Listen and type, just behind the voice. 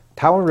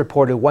Taiwan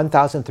reported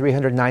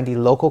 1,390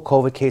 local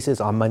COVID cases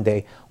on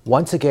Monday,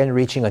 once again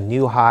reaching a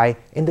new high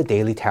in the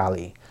daily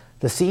tally.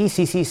 The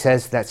CECC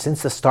says that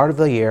since the start of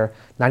the year,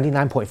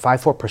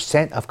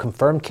 99.54% of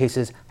confirmed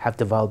cases have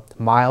developed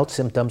mild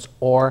symptoms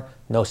or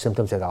no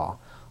symptoms at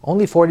all.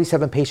 Only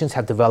 47 patients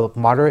have developed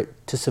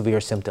moderate to severe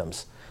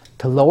symptoms.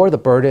 To lower the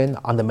burden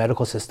on the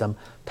medical system,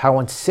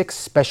 Taiwan's 6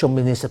 special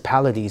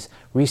municipalities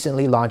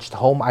recently launched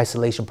home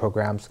isolation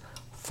programs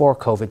for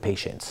COVID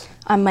patients.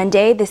 On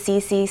Monday, the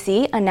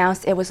CCC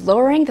announced it was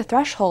lowering the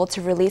threshold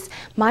to release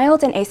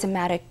mild and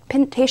asymptomatic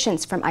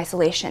patients from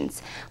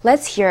isolations.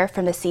 Let's hear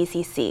from the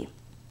CCC.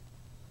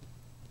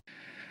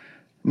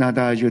 那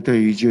大概就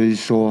对于就是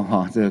说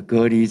这个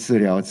隔离治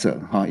疗者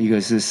一个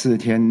是4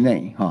天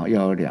内要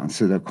有2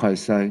次的快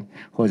筛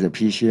或者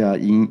PCR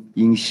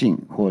阴性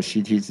或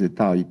CT 值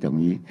大于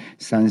等于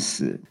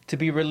30. To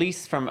be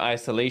released from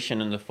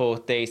isolation on the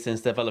 4th day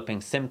since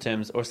developing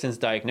symptoms or since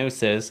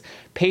diagnosis,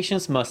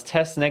 patients must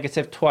test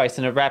negative twice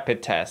in a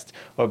rapid test,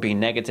 or be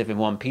negative in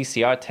 1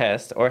 PCR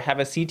test, or have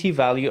a CT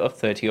value of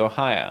 30 or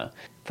higher.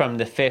 From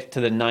the 5th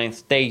to the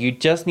 9th day, you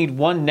just need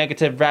 1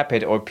 negative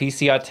rapid or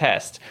PCR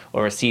test,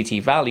 or a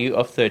CT value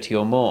of 30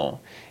 or more.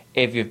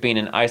 If you've been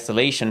in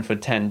isolation for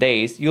 10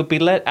 days, you'll be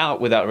let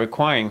out without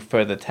requiring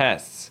further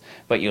tests,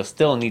 but you'll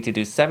still need to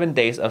do 7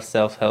 days of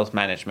self-health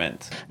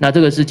management. 那这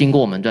个是经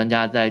过我们专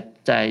家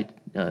在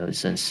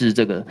审视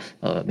这个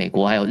美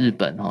国还有日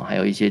本还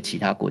有一些其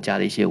他国家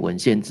的一些文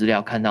献资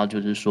料，看到就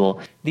是说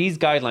These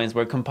guidelines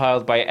were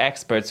compiled by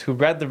experts who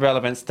read the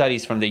relevant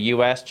studies from the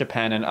US,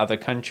 Japan, and other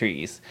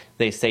countries.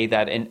 They say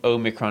that in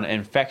Omicron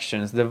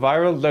infections, the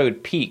viral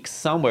load peaks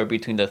somewhere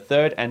between the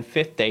 3rd and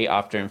 5th day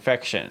after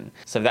infection.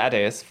 So that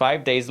is,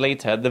 5 days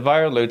later, the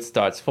viral load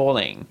starts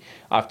falling.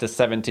 After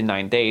 7 to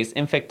 9 days,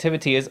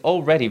 infectivity is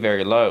already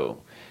very low.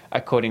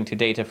 According to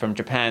data from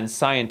Japan,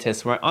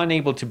 scientists were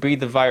unable to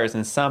breed the virus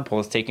in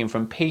samples taken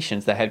from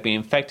patients that had been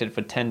infected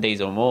for 10 days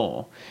or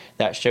more.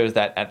 That shows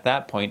that at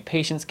that point,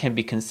 patients can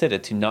be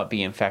considered to not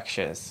be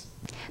infectious.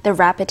 The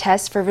rapid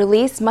test for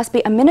release must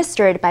be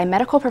administered by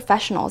medical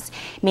professionals,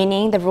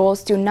 meaning the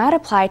rules do not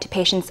apply to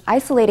patients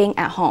isolating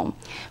at home.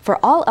 For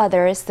all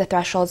others, the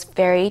thresholds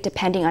vary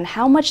depending on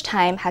how much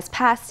time has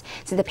passed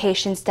since the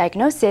patient's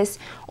diagnosis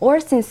or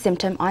since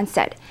symptom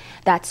onset.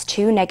 That's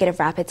 2 negative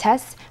rapid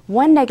tests,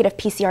 1 negative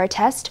PCR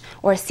test,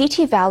 or a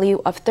CT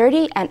value of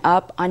 30 and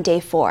up on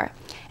day 4,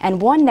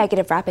 and 1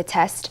 negative rapid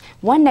test,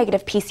 1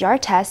 negative PCR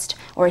test,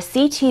 or a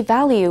CT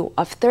value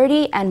of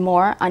 30 and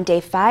more on day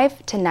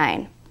 5 to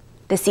 9.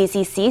 The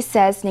CCC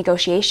says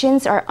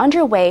negotiations are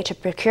underway to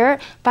procure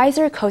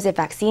Pfizer COVID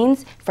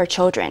vaccines for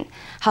children.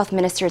 Health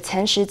Minister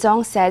Chen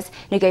Shizong says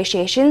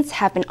negotiations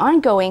have been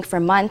ongoing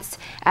for months,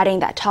 adding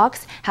that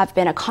talks have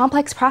been a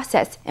complex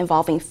process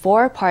involving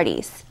 4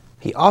 parties.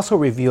 He also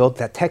revealed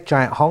that tech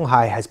giant Hon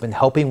Hai has been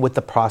helping with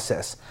the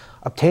process.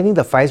 Obtaining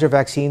the Pfizer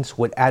vaccines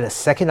would add a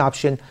second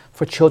option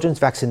for children's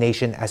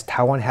vaccination, as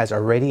Taiwan has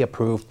already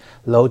approved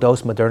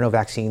low-dose Moderna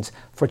vaccines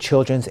for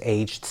children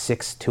aged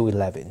 6 to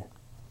 11.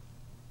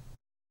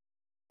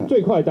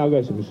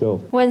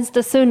 When's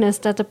the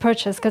soonest that the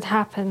purchase could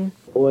happen?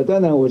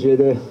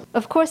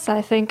 Of course,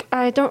 I think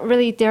I don't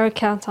really dare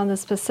count on the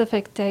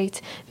specific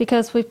date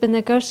because we've been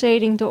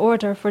negotiating the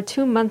order for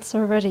 2 months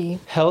already.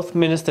 Health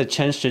Minister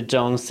Chen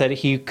Shizong said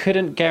he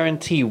couldn't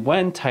guarantee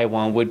when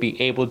Taiwan would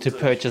be able to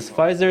purchase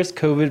Pfizer's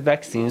COVID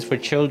vaccines for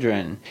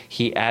children.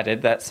 He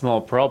added that small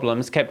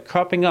problems kept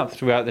cropping up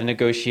throughout the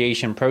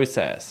negotiation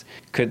process.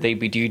 Could they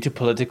be due to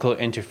political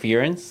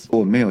interference?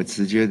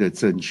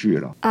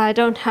 I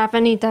don't have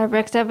any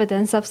direct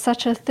evidence of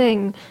such a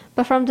thing,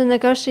 but from the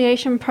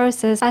negotiation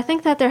process, I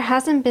think that there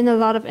hasn't been a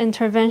lot of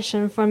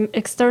intervention from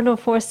external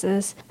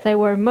forces. They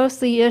were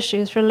mostly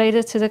issues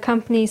related to the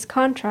company's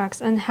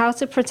contracts and how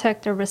to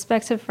protect their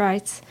respective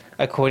rights.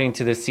 According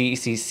to the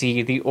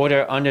CECC, the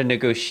order under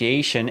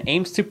negotiation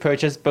aims to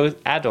purchase both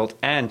adult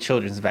and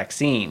children's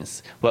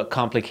vaccines. What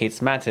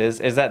complicates matters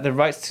is that the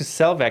rights to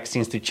sell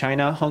vaccines to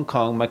China, Hong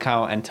Kong,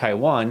 Macau, and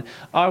Taiwan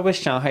are with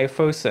Shanghai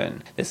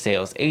Fosun, the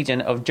sales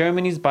agent of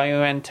Germany's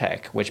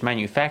BioNTech, which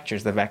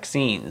manufactures the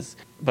vaccines.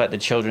 But the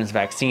children's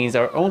vaccines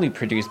are only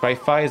produced by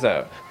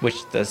Pfizer,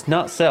 which does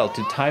not sell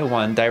to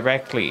Taiwan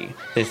directly.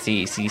 The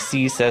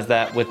CECC says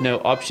that with no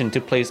option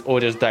to place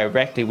orders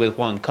directly with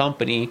one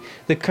company,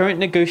 the current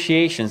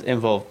negotiations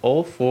involve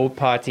all 4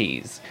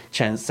 parties.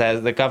 Chen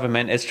says the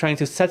government is trying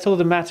to settle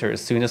the matter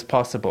as soon as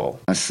possible.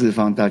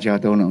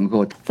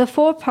 The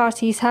 4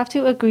 parties have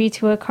to agree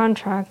to a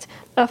contract.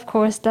 Of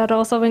course, that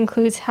also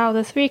includes how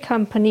the 3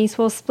 companies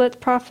will split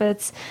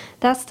profits.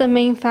 That's the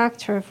main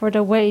factor for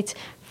the wait.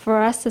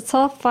 For us, it's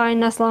all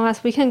fine as long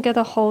as we can get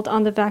a hold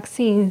on the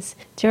vaccines.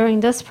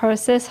 During this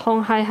process,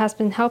 Hon Hai has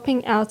been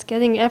helping out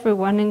getting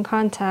everyone in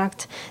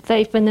contact.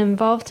 They've been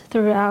involved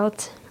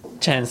throughout.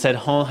 Chen said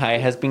Hon Hai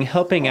has been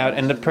helping out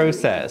in the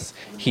process.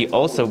 He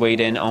also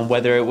weighed in on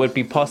whether it would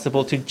be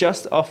possible to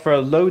just offer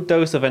a low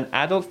dose of an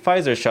adult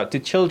Pfizer shot to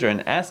children,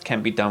 as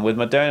can be done with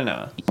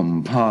Moderna.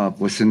 恐怕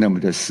不是那么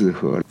的适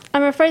合。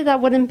I'm afraid that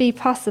wouldn't be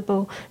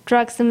possible.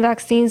 Drugs and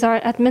vaccines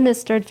are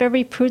administered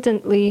very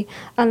prudently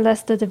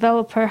unless the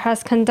developer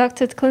has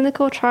conducted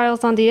clinical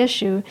trials on the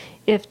issue.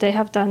 If they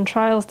have done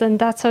trials, then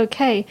that's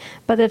okay.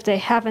 But if they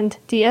haven't,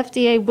 the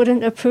FDA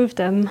wouldn't approve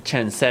them.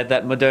 Chen said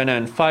that Moderna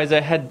and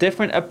Pfizer had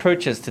different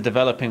approaches to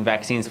developing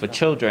vaccines for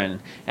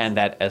children, and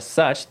that as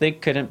such, they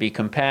couldn't be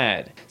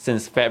compared.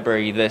 Since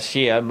February this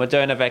year,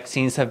 Moderna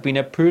vaccines have been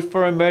approved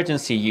for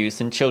emergency use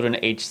in children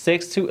aged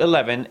 6 to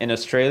 11 in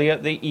Australia,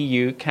 the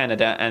EU,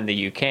 Canada, and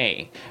the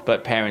UK.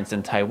 But parents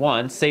in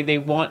Taiwan say they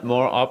want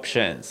more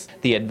options.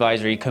 The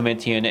Advisory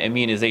Committee on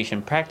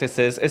Immunization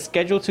Practices is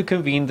scheduled to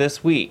convene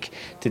this week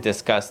to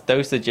discuss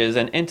dosages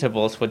and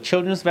intervals for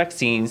children's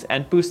vaccines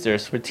and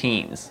boosters for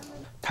teens.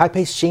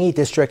 Taipei's Xinyi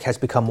district has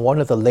become one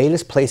of the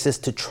latest places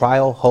to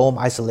trial home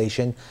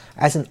isolation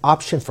as an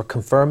option for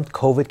confirmed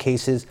COVID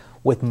cases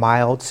with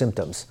mild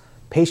symptoms.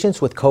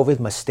 Patients with COVID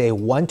must stay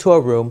one to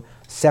a room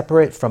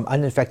separate from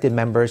uninfected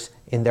members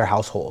in their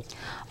household.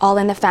 All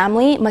in the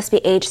family must be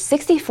age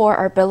 64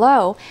 or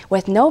below,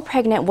 with no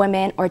pregnant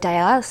women or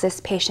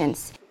dialysis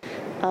patients.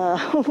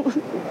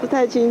 不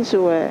太清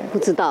楚哎，不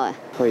知道哎，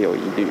会有疑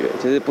虑，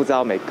就是不知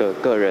道每个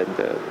个人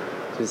的，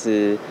就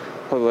是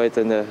会不会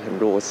真的很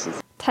落实。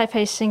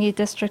 Taipei's Xinyi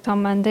district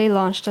on Monday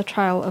launched a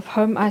trial of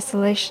home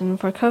isolation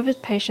for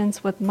COVID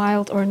patients with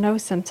mild or no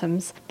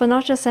symptoms. But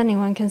not just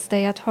anyone can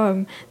stay at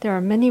home. There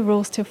are many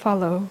rules to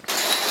follow.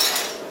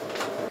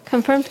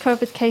 Confirmed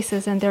COVID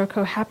cases and their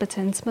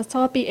cohabitants must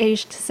all be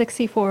aged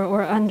 64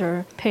 or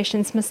under.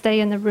 Patients must stay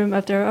in a room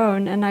of their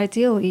own and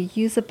ideally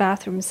use a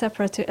bathroom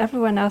separate to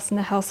everyone else in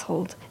the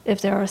household. If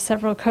there are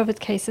several COVID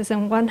cases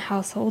in one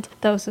household,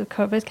 those with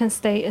COVID can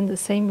stay in the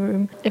same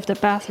room. If the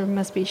bathroom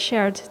must be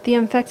shared, the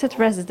infected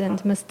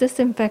resident must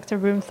disinfect the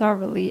room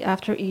thoroughly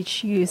after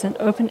each use and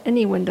open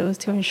any windows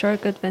to ensure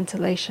good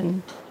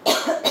ventilation.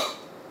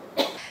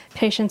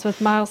 Patients with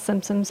mild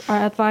symptoms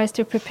are advised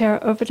to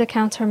prepare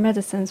over-the-counter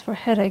medicines for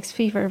headaches,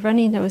 fever,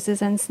 runny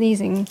noses, and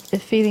sneezing.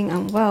 If feeling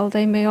unwell,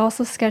 they may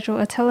also schedule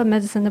a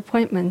telemedicine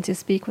appointment to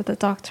speak with a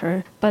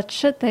doctor. But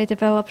should they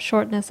develop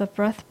shortness of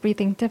breath,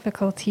 breathing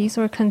difficulties,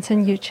 or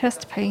continued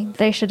chest pain,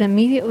 they should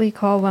immediately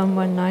call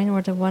 119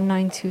 or the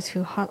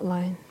 1922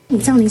 hotline. 你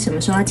知道你什么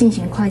时候要进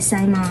行快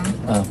筛吗？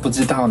不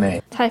知道呢。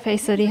 Taipei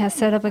City has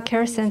set up a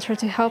care center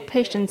to help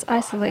patients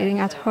isolating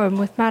at home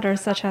with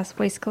matters such as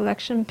waste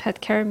collection,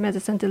 pet care,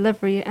 medicine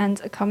delivery, and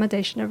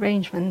accommodation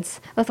arrangements.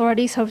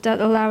 Authorities hope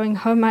that allowing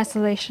home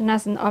isolation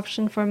as an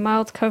option for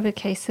mild COVID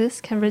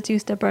cases can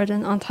reduce the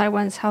burden on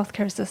Taiwan's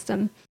healthcare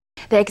system.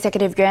 The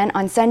Executive Yuan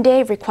on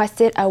Sunday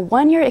requested a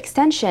one-year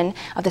extension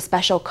of the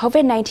special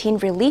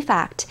COVID-19 Relief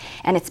Act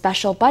and its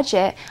special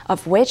budget,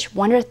 of which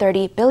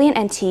 130 billion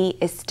NT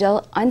is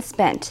still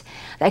unspent.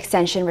 The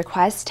extension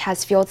request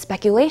has fueled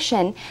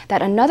speculation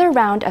that another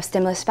round of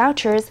stimulus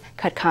vouchers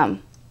could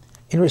come.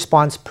 In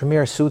response,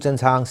 Premier Su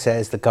Tseng-chang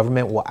says the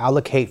government will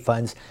allocate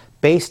funds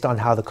based on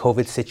how the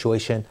COVID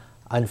situation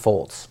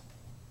unfolds.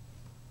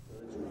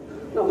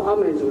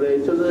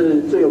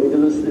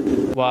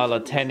 While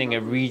attending a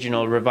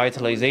regional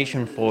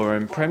revitalization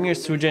forum, Premier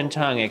Su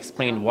Tseng-chang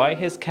explained why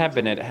his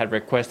cabinet had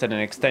requested an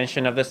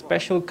extension of the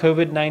special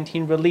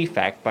COVID-19 Relief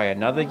Act by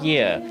another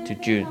year to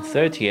June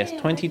 30th,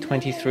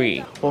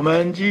 2023.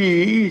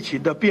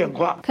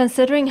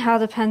 Considering how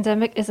the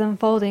pandemic is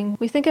unfolding,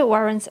 we think it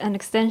warrants an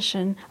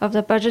extension of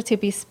the budget to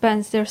be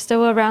spent. There's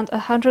still around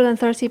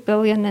 130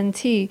 billion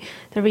NT.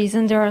 The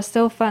reason there are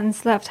still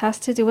funds left has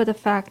to do with the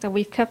fact that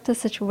we've kept the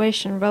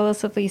situation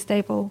relatively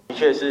stable.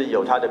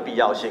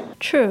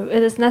 True,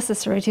 it is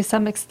necessary to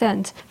some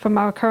extent. From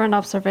our current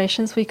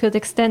observations, we could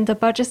extend the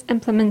budget's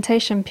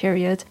implementation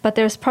period, but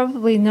there's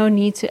probably no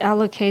need to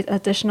allocate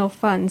additional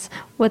funds.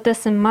 With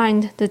this in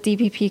mind, the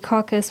DPP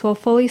caucus will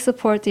fully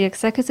support the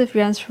Executive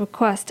Yuan's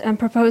request and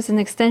propose an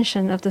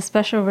extension of the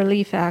Special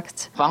Relief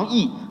Act.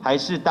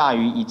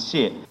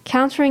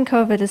 Countering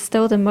COVID is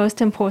still the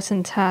most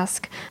important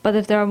task, but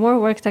if there are more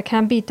work that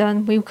can be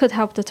done, we could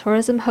help the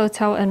tourism,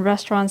 hotel, and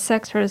restaurant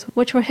sectors,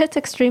 which were hit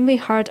extremely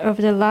hard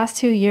over the last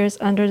 2 years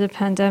under the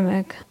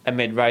pandemic.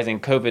 Amid rising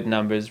COVID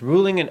numbers,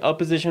 ruling and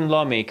opposition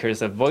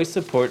lawmakers have voiced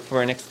support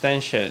for an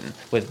extension,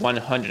 with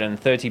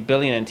 130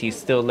 billion NT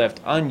still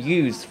left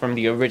unused from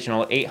the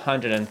original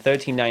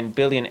 839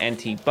 billion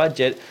NT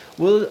budget.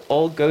 Will it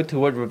all go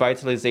toward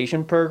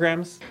revitalization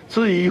programs?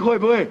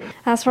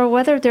 As for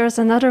whether there's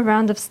another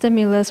round of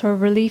stimulus or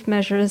relief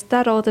measures,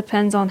 that all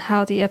depends on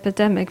how the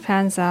epidemic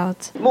pans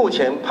out.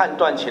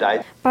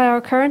 By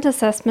our current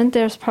assessment,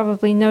 there's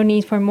probably no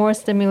need for more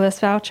stimulus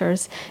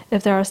vouchers.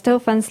 If there are still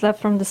funds left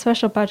from the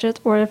special budget,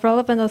 or if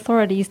relevant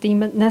authorities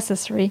deem it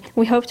necessary,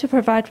 we hope to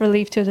provide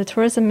relief to the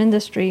tourism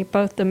industry,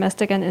 both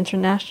domestic and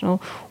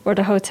international, or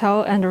the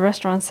hotel and the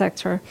restaurant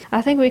sector.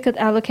 I think we could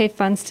allocate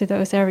funds to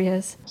those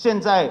areas.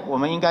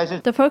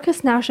 The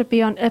focus now should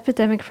be on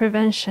epidemic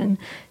prevention.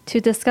 To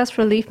discuss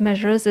relief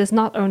measures is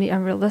not only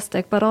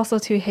unrealistic, but also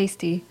too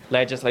hasty.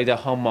 Legislator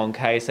Hong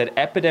Meng-kai said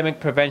epidemic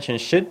prevention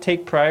should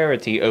take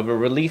priority over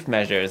relief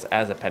measures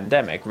as the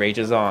pandemic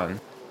rages on.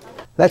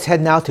 Let's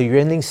head now to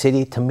Yuanling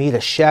City to meet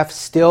a chef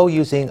still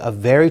using a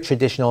very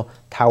traditional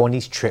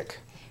Taiwanese trick.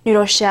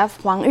 Noodle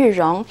chef Huang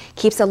Yurong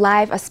keeps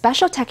alive a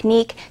special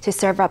technique to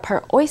serve up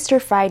her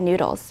oyster-fried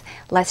noodles.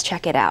 Let's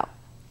check it out.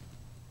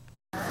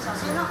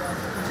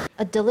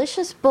 A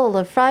delicious bowl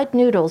of fried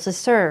noodles is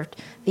served.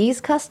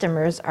 Ththese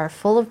customers are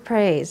full of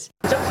praise.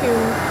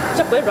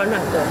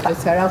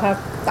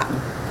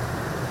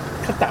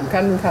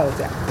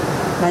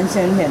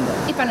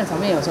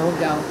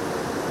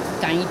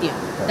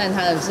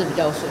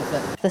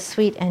 The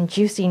sweet and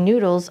juicy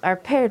noodles are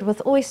paired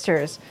with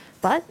oysters,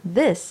 but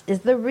this is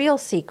the real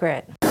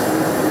secret.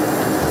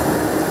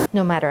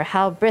 No matter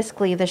how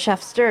briskly the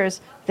chef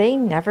stirs, they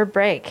never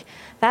break.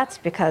 That's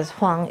because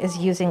Huang is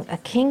using a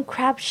king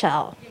crab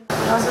shell.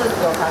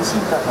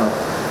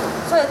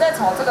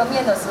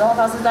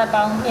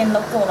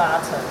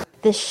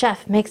 This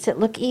chef makes it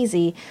look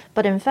easy,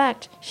 but in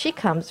fact, she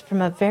comes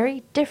from a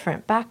very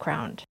different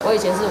background.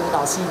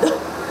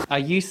 I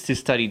used to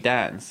study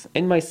dance.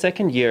 In my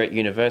second year at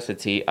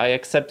university, I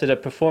accepted a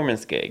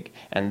performance gig,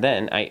 and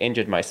then I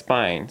injured my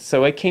spine,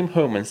 so I came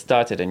home and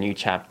started a new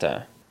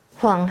chapter.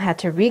 Huang had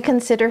to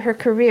reconsider her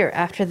career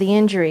after the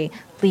injury,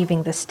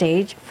 leaving the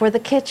stage for the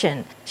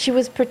kitchen. She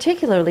was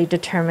particularly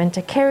determined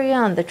to carry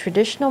on the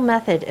traditional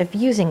method of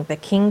using the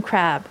king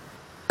crab.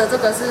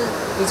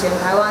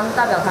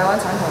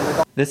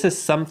 This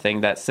is something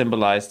that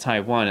symbolized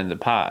Taiwan in the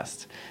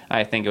past.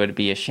 I think it would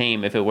be a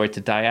shame if it were to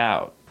die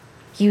out.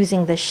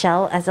 Using the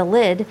shell as a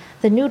lid,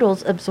 the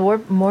noodles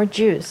absorb more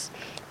juice.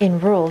 In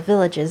rural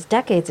villages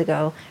decades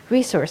ago,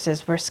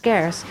 resources were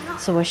scarce,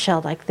 so a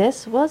shell like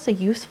this was a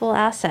useful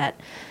asset.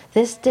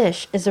 This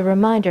dish is a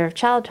reminder of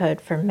childhood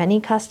for many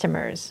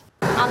customers.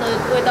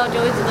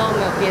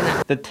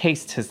 The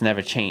taste has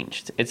never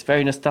changed. It's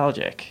very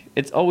nostalgic.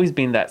 It's always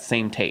been that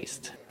same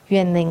taste.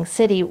 Yuanling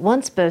City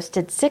once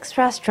boasted 6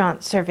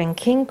 restaurants serving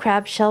king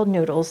crab shell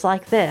noodles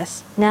like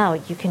this. Now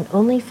you can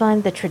only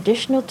find the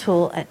traditional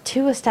tool at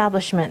 2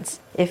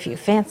 establishments. If you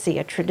fancy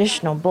a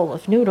traditional bowl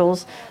of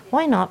noodles,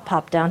 why not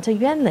pop down to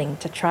Yuanling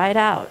to try it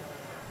out?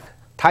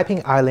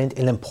 Taiping Island,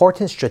 an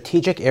important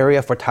strategic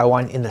area for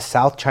Taiwan in the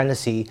South China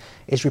Sea,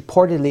 is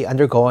reportedly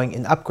undergoing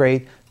an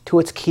upgrade to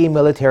its key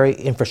military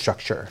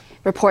infrastructure.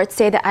 Reports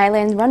say the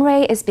island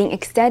runway is being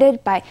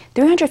extended by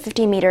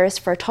 350 meters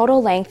for a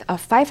total length of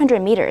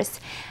 500 meters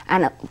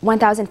and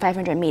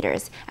 1,500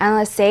 meters.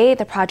 Analysts say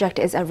the project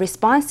is a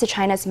response to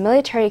China's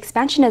military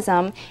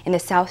expansionism in the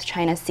South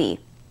China Sea.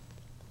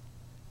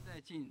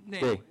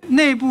 The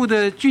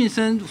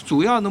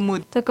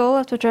goal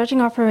of the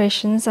dredging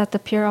operations at the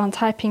pier on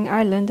Taiping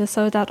Island is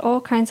so that all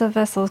kinds of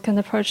vessels can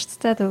approach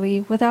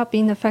steadily without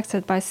being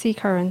affected by sea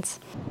currents.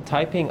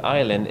 Taiping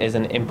Island is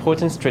an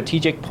important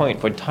strategic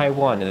point for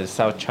Taiwan in the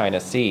South China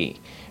Sea.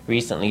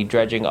 Recently,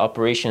 dredging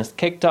operations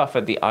kicked off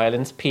at the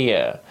island's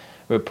pier.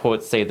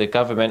 Reports say the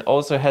government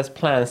also has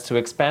plans to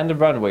expand the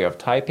runway of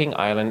Taiping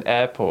Island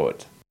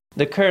Airport.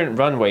 The current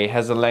runway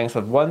has a length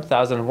of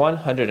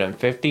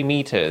 1,150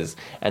 meters,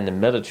 and the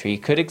military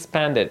could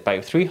expand it by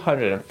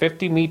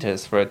 350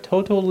 meters for a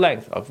total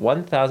length of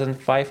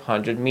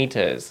 1,500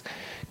 meters.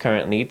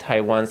 Currently,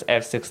 Taiwan's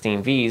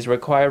F-16Vs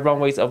require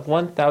runways of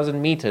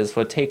 1,000 meters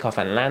for takeoff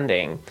and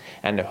landing,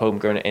 and the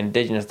homegrown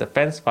indigenous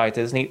defense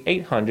fighters need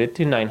 800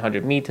 to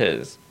 900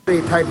 meters.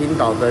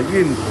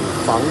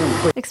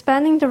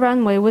 Expanding the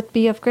runway would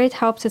be of great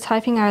help to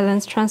Taiping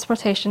Island's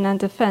transportation and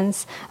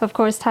defense. Of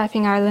course,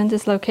 Taiping Island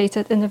is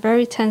located in a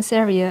very tense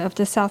area of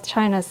the South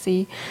China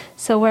Sea,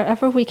 so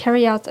wherever we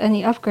carry out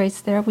any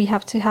upgrades there, we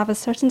have to have a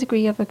certain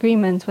degree of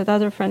agreement with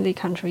other friendly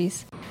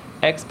countries.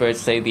 Experts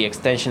say the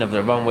extension of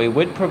the runway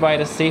would provide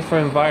a safer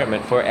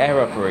environment for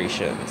air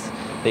operations.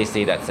 They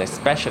say that's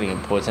especially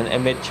important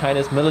amid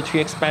China's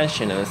military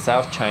expansion in the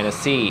South China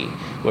Sea,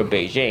 where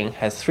Beijing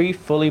has 3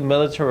 fully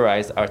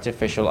militarized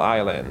artificial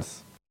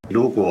islands.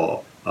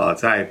 If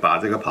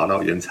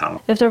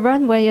the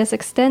runway is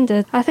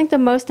extended, I think the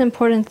most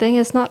important thing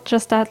is not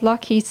just that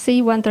Lockheed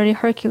C-130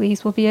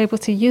 Hercules will be able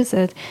to use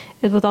it,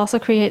 it would also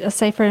create a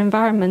safer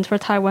environment for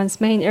Taiwan's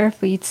main air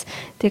fleets.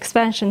 The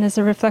expansion is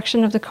a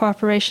reflection of the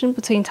cooperation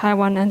between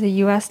Taiwan and the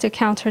U.S. to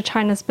counter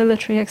China's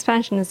military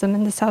expansionism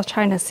in the South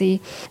China Sea.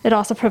 It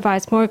also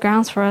provides more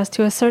grounds for us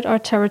to assert our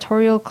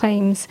territorial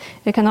claims.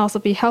 It can also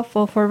be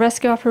helpful for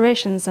rescue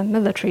operations and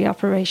military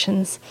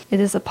operations. It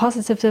is a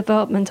positive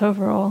development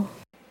overall.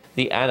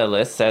 The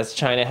analyst says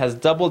China has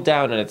doubled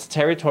down on its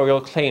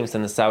territorial claims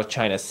in the South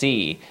China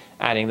Sea,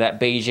 adding that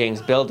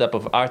Beijing's buildup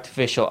of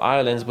artificial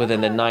islands within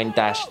the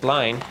 9-dashed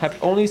line have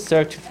only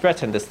served to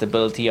threaten the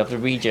stability of the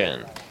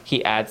region.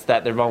 He adds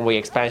that the runway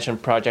expansion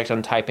project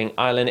on Taiping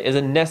Island is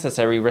a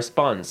necessary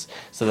response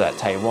so that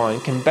Taiwan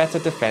can better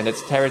defend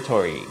its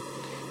territory.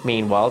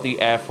 Meanwhile,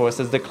 the Air Force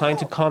has declined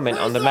to comment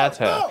on the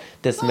matter,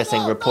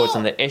 dismissing reports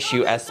on the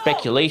issue as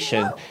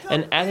speculation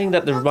and adding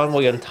that the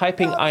runway on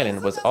Taiping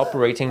Island was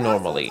operating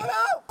normally.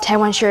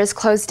 Taiwan shares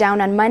closed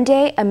down on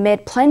Monday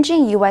amid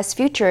plunging U.S.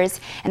 futures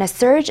and a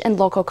surge in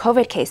local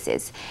COVID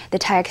cases. The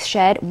TAIEX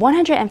shed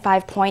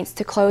 105 points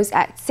to close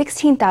at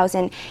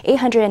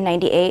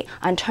 16,898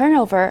 on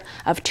turnover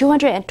of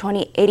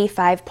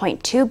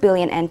 285.2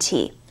 billion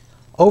NT.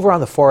 Over on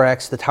the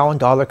Forex, the Taiwan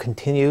dollar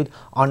continued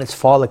on its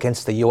fall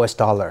against the U.S.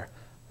 dollar.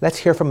 Let's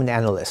hear from an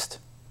analyst.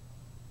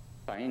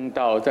 反映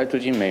到在最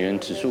近美元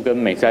指数跟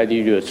美债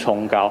利率的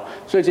冲高，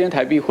所以今天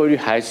台币汇率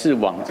还是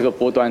往这个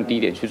波段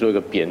低点去做一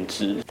个贬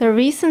值。The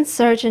recent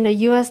surge in the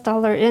US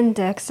dollar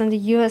index and the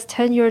US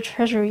 10-year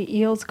Treasury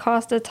yields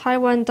caused the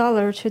Taiwan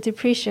dollar to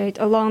depreciate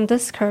along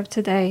this curve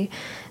today.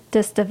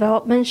 This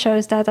development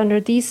shows that under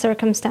these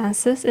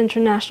circumstances,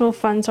 international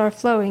funds are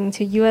flowing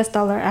to US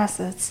dollar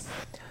assets.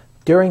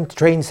 During the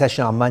trading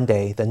session on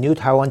Monday, the new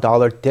Taiwan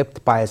dollar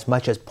dipped by as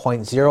much as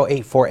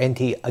 0.084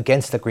 NT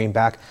against the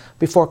greenback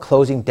before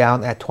closing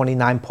down at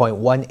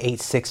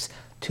 29.186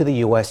 to the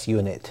US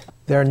unit.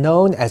 They're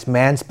known as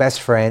man's best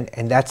friend,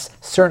 and that's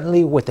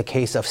certainly with the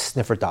case of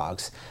sniffer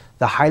dogs.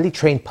 The highly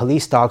trained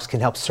police dogs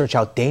can help search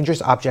out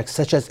dangerous objects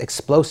such as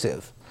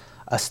explosive.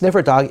 A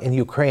sniffer dog in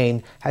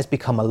Ukraine has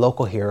become a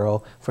local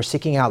hero for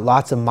seeking out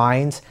lots of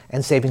mines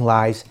and saving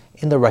lives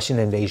in the Russian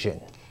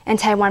invasion. And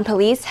Taiwan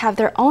police have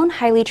their own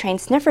highly trained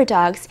sniffer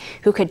dogs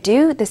who could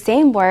do the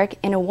same work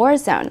in a war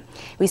zone.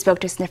 We spoke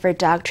to sniffer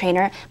dog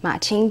trainer Ma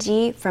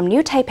Qingji from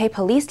New Taipei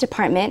Police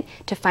Department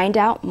to find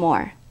out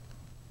more.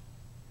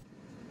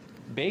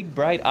 Big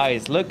bright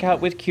eyes look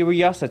out with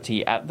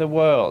curiosity at the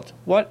world.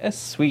 What a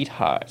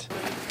sweetheart.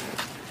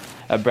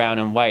 A brown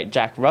and white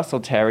Jack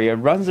Russell Terrier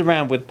runs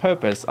around with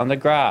purpose on the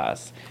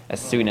grass. As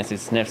soon as he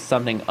sniffs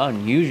something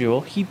unusual,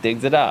 he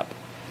digs it up.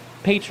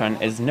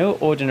 Patron is no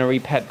ordinary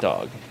pet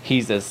dog.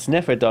 He's a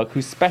sniffer dog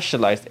who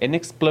specialized in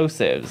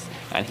explosives,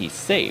 and he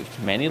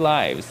saved many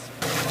lives.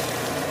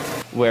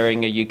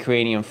 Wearing a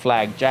Ukrainian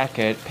flag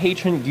jacket,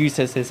 Patron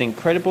uses his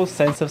incredible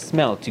sense of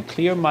smell to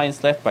clear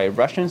mines left by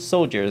Russian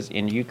soldiers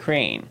in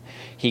Ukraine.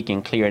 He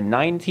can clear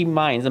 90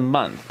 mines a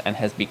month and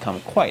has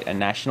become quite a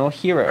national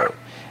hero.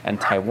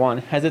 And Taiwan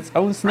has its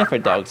own sniffer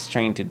dogs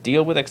trained to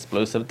deal with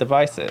explosive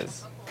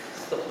devices.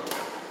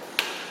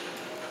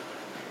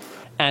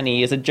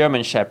 Annie is a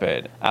German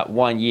Shepherd. At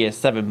 1 year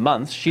 7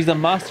 months, she's a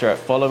master at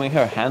following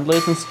her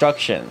handler's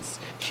instructions.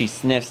 She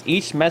sniffs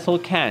each metal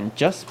can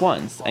just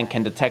once and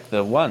can detect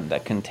the one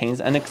that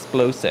contains an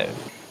explosive.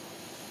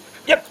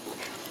 Yep!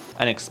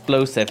 An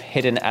explosive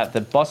hidden at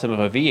the bottom of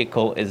a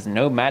vehicle is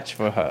no match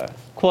for her.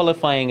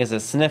 Qualifying as a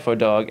sniffer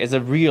dog is a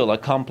real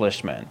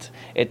accomplishment.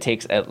 It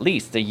takes at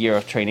least a year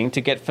of training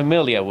to get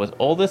familiar with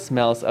all the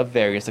smells of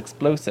various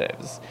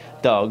explosives.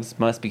 Dogs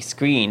must be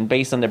screened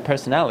based on their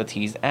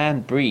personalities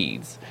and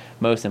breeds.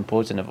 Most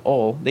important of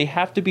all, they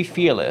have to be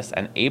fearless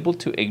and able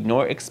to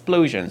ignore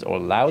explosions or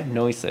loud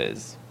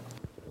noises.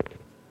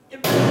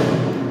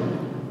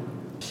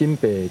 New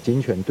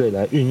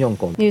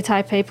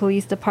Taipei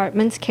Police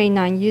Department's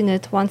K9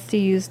 unit wants to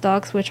use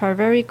dogs which are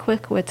very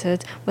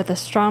quick-witted, with a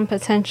strong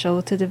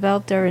potential to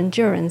develop their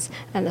endurance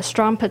and a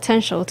strong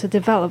potential to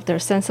develop their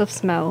sense of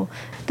smell.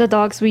 The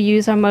dogs we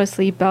use are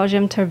mostly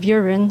Belgian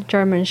Tervuren,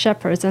 German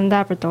Shepherds, and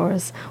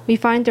Labradors. We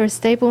find their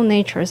stable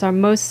natures are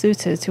most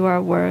suited to our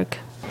work.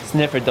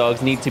 Sniffer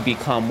dogs need to be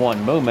calm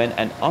one moment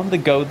and on the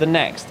go the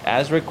next,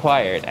 as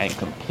required, and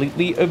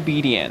completely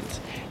obedient.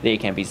 They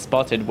can be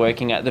spotted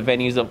working at the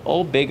venues of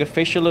all big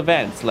official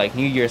events like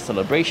New Year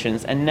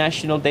celebrations and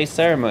National Day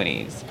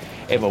ceremonies.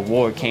 If a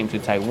war came to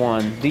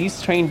Taiwan,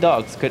 these trained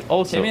dogs could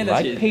also,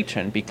 like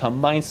Patron,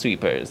 become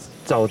minesweepers.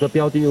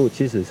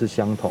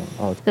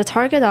 The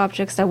target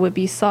objects that would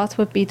be sought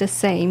would be the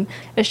same.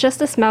 It's just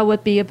the smell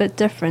would be a bit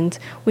different.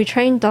 We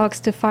train dogs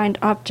to find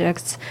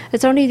objects.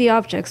 It's only the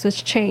objects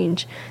which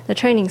change. The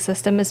training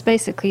system is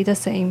basically the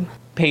same.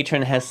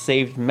 Patron has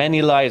saved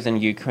many lives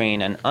in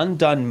Ukraine and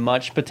undone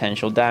much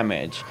potential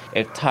damage.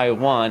 If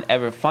Taiwan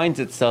ever finds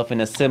itself in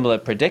a similar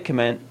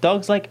predicament,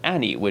 dogs like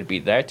Annie would be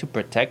there to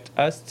protect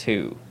us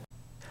too.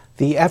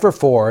 The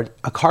Everford,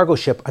 a cargo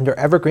ship under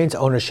Evergreen's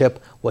ownership,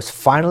 was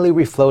finally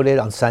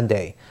refloated on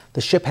Sunday.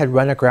 The ship had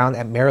run aground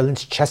at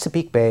Maryland's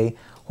Chesapeake Bay,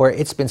 where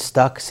it's been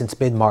stuck since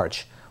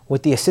mid-March.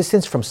 With the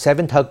assistance from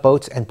 7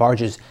 tugboats and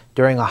barges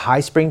during a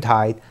high spring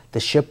tide, the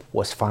ship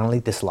was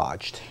finally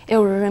dislodged. It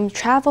will resume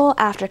travel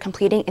after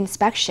completing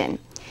inspection.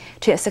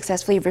 To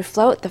successfully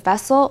refloat the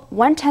vessel,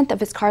 1/10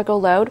 of its cargo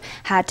load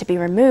had to be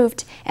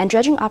removed, and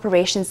dredging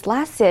operations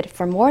lasted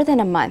for more than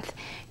a month.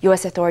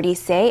 U.S. authorities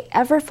say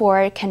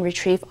Everford can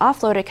retrieve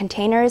offloaded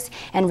containers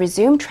and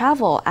resume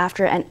travel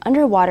after an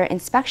underwater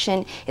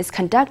inspection is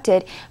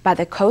conducted by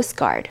the Coast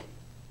Guard.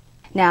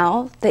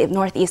 Now, the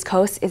Northeast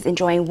Coast is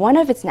enjoying one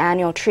of its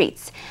annual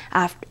treats.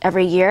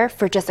 Every year,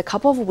 for just a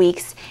couple of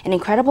weeks, an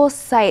incredible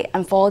sight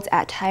unfolds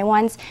at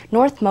Taiwan's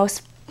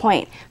northmost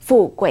point,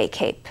 Fugui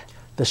Cape.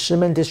 The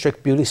Shimen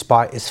District beauty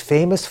spot is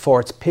famous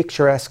for its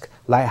picturesque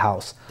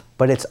lighthouse,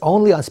 but it's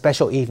only on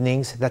special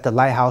evenings that the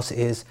lighthouse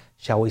is,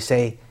 shall we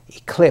say,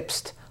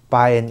 eclipsed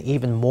by an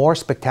even more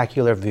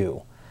spectacular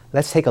view.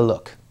 Let's take a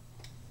look.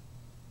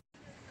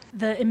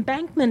 The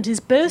embankment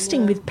is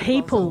bursting with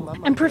people,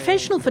 and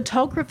professional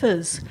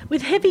photographers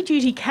with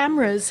heavy-duty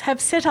cameras have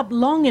set up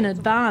long in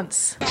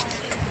advance.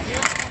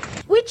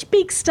 Which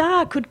big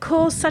star could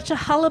cause such a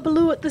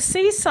hullabaloo at the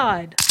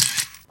seaside?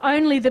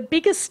 Only the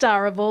biggest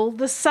star of all,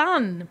 the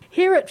sun.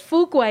 Here at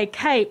Fugui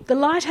Cape, the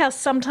lighthouse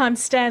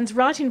sometimes stands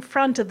right in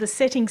front of the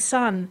setting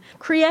sun,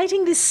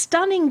 creating this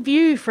stunning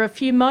view for a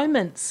few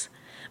moments.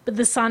 But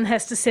the sun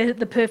has to set at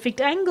the perfect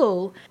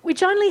angle,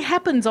 which only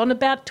happens on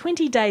about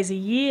 20 days a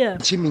year.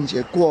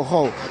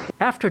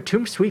 After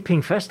Tomb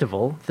Sweeping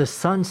Festival, the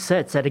sun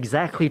sets at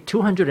exactly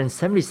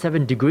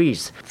 277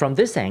 degrees. From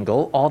this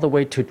angle all the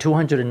way to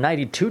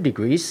 292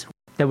 degrees,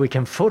 that we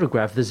can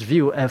photograph this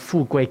view at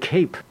Fugui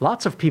Cape.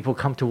 Lots of people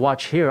come to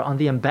watch here on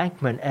the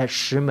embankment at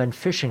Shimen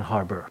Fishing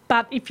Harbour.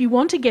 But if you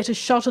want to get a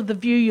shot of the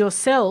view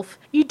yourself,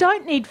 you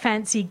don't need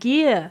fancy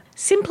gear.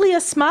 Simply a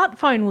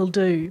smartphone will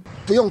do.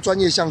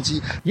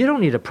 You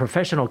don't need a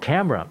professional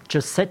camera.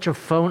 Just set your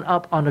phone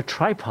up on a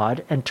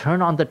tripod and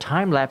turn on the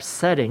time-lapse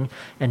setting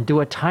and do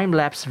a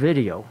time-lapse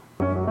video.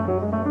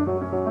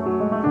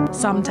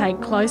 Some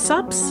take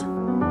close-ups.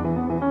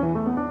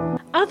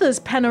 Others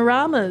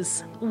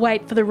panoramas.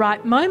 Wait for the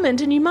right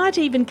moment and you might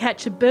even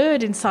catch a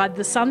bird inside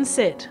the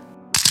sunset.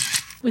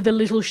 With a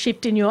little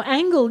shift in your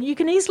angle, you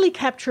can easily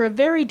capture a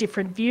very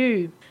different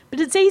view. But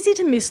it's easy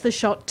to miss the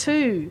shot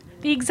too.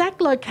 The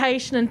exact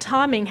location and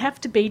timing have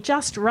to be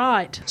just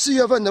right.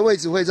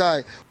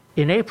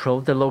 In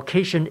April, the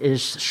location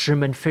is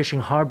Shimen Fishing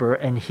Harbour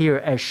and here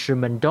at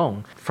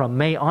Shimendong. From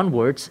May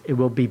onwards, it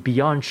will be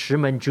beyond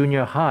Shimen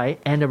Junior High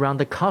and around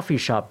the coffee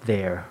shop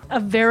there. A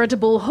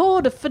veritable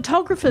horde of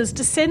photographers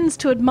descends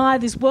to admire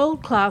this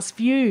world-class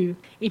view.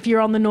 If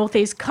you're on the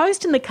northeast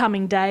coast in the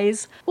coming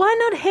days, why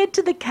not head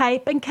to the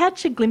Cape and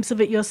catch a glimpse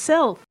of it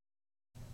yourself?